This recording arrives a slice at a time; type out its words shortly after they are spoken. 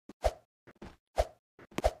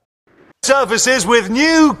surfaces with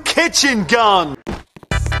new kitchen gun.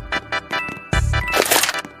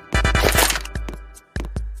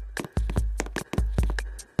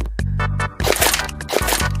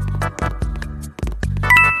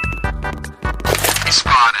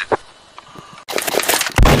 Spotted.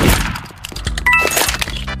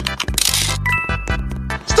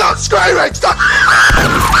 Stop screaming! Stop!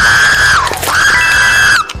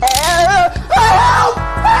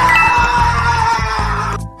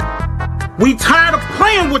 We tired of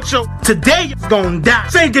playing with you. Today it's gonna die.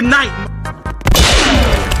 Say goodnight.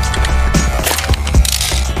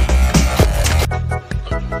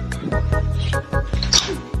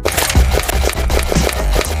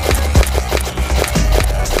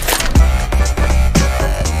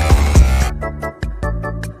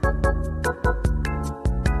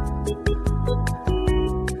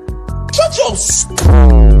 Shut your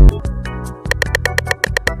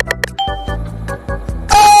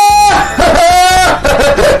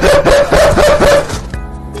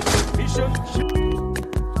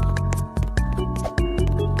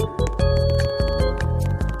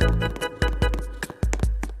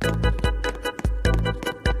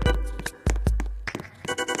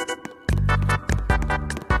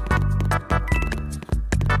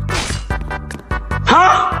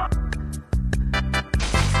Huh?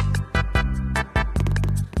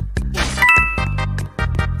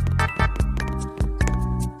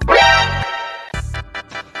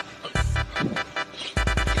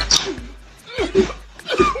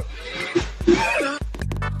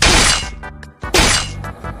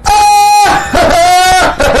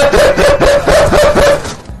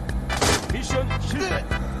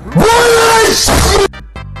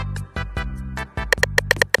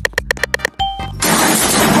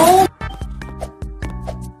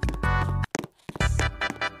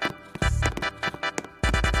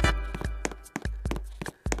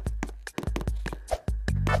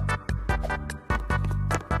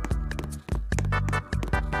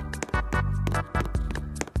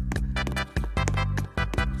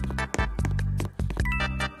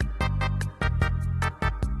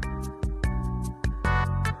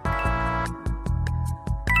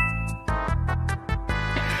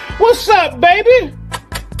 What's up, baby?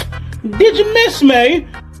 Did you miss me?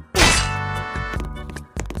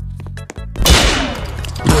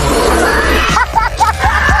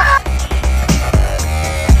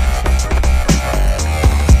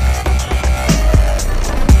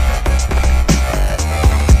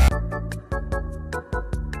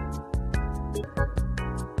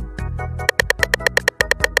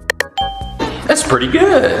 That's pretty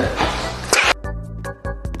good.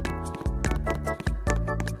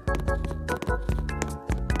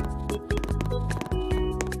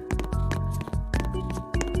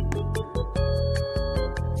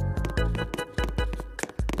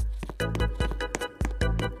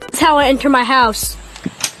 That's how I enter my house.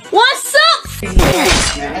 What's up?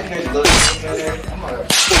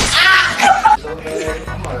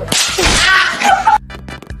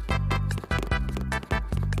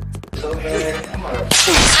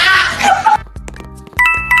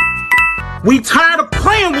 We tired of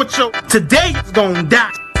playing with you. Today it's gonna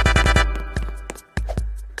die.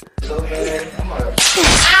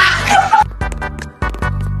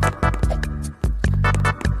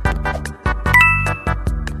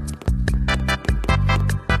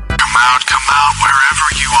 Come out wherever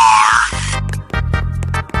you are.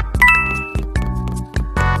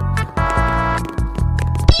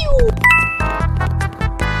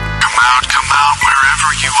 Come out wherever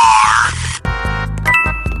you are.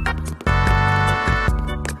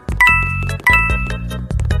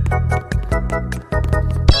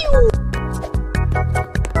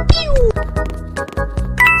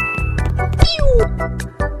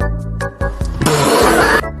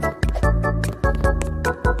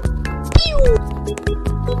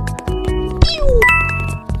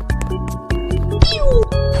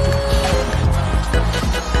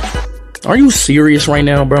 Are you serious right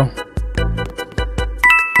now, bro?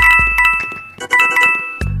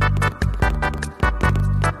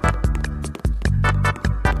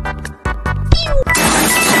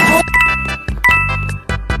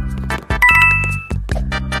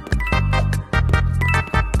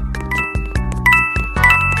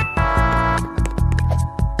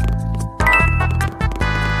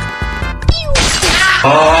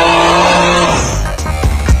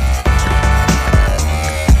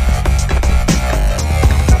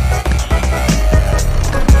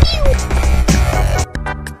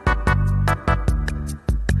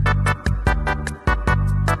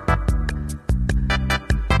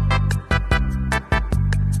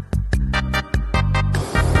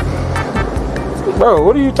 Bro,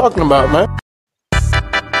 what are you talking about, man?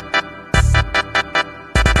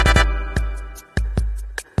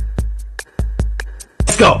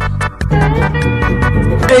 Let's go.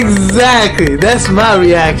 Exactly, that's my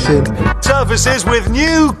reaction. Services with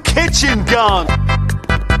new kitchen gun.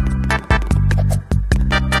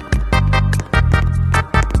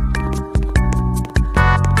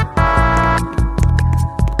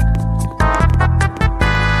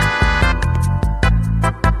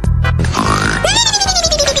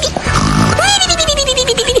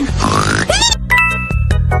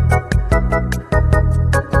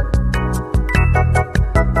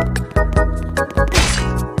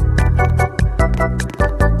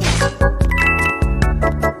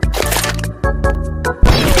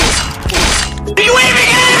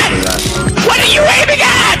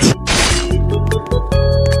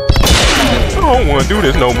 I don't want to do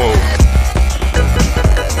this no more.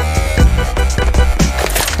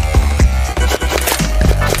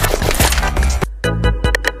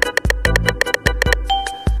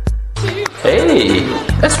 Hey,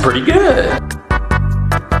 that's pretty good.